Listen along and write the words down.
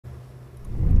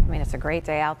mean, it's a great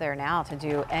day out there now to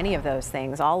do any of those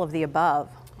things, all of the above.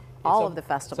 All of the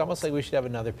festivals. It's almost like we should have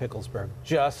another Picklesburg,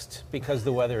 just because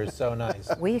the weather is so nice.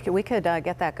 We could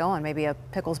get that going. Maybe a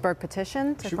Picklesburg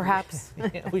petition to perhaps.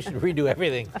 We should redo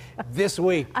everything this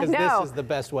week because this is the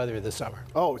best weather of the summer.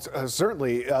 Oh,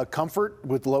 certainly. Comfort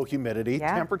with low humidity.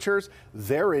 Yeah. Temperatures,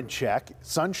 they're in check.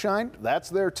 Sunshine, that's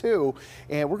there too.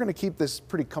 And we're going to keep this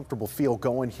pretty comfortable feel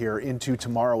going here into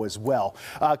tomorrow as well.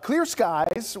 Clear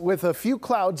skies with a few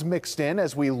clouds mixed in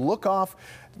as we look off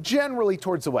generally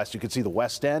towards the west. You can see the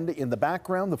West End in the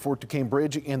background, the Fort Duquesne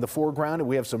Bridge in the foreground, and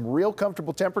we have some real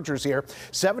comfortable temperatures here.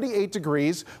 78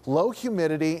 degrees, low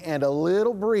humidity, and a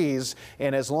little breeze.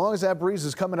 And as long as that breeze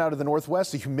is coming out of the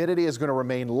northwest, the humidity is going to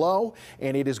remain low,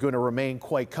 and it is going to remain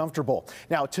quite comfortable.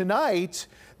 Now, tonight,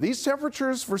 these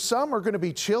temperatures for some are going to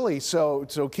be chilly, so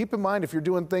keep in mind if you're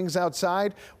doing things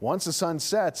outside, once the sun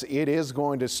sets, it is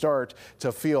going to start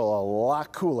to feel a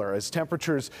lot cooler as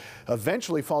temperatures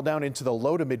eventually fall down into the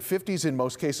low to mid 50s in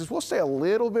most cases. We'll stay a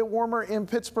little bit warmer in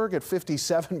Pittsburgh at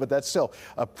 57, but that's still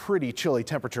a pretty chilly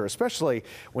temperature, especially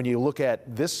when you look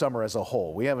at this summer as a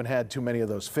whole. We haven't had too many of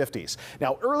those 50s.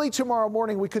 Now, early tomorrow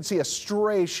morning, we could see a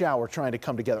stray shower trying to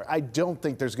come together. I don't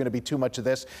think there's going to be too much of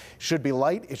this. It should be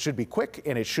light, it should be quick,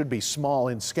 and it should be small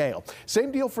in scale. Same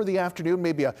deal for the afternoon,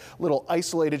 maybe a little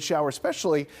isolated shower,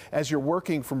 especially as you're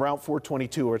working from Route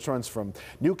 422, which runs from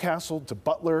Newcastle to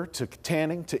Butler to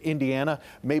Tanning to Indiana.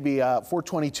 Maybe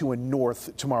 422 and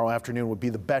north tomorrow afternoon would be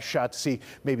the best shot to see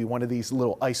maybe one of these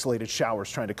little isolated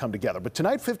showers trying to come together. But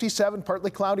tonight, 57,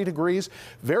 partly cloudy degrees,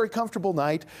 very comfortable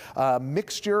night,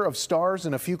 mixture of stars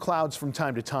and a few clouds from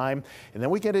time to time. And then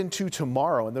we get into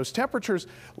tomorrow, and those temperatures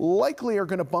likely are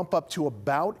going to bump up to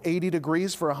about 80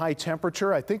 degrees for a high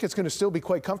temperature. I think it's going to still be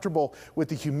quite comfortable with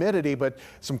the humidity, but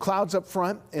some clouds up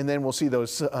front, and then we'll see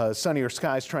those sunnier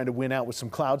skies trying to win out with some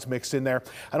clouds mixed in there.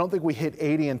 I don't think we hit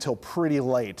 80 until pretty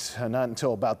late, not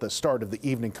until about the start of the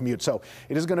evening commute. So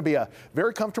it is going to be a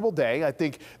very comfortable day. I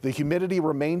think the humidity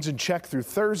remains in check through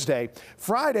Thursday.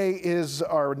 Friday is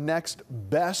our next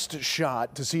best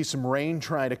shot to see some rain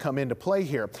trying to come into play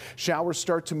here. Showers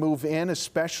start to move in,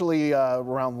 especially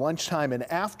around lunchtime and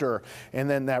after, and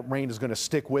then that rain is going to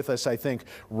stick with us, I think,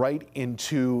 right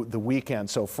into the weekend.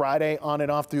 So Friday on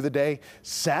and off through the day,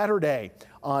 Saturday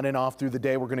on and off through the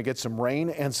day. We're going to get some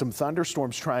rain and some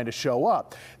thunderstorms trying to show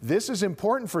up. This is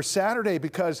important for Saturday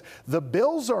because the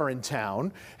Bills are in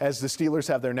town as the Steelers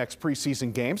have their next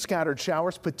preseason game. Scattered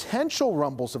showers, potential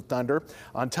rumbles of thunder.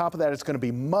 On top of that, it's going to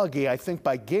be muggy. I think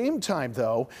by game time,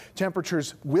 though,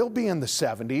 temperatures will be in the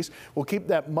 70s. We'll keep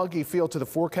that muggy feel to the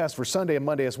forecast for Sunday and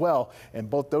Monday as well. And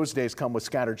both those days come with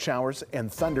scattered showers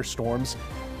and thunderstorms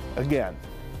again.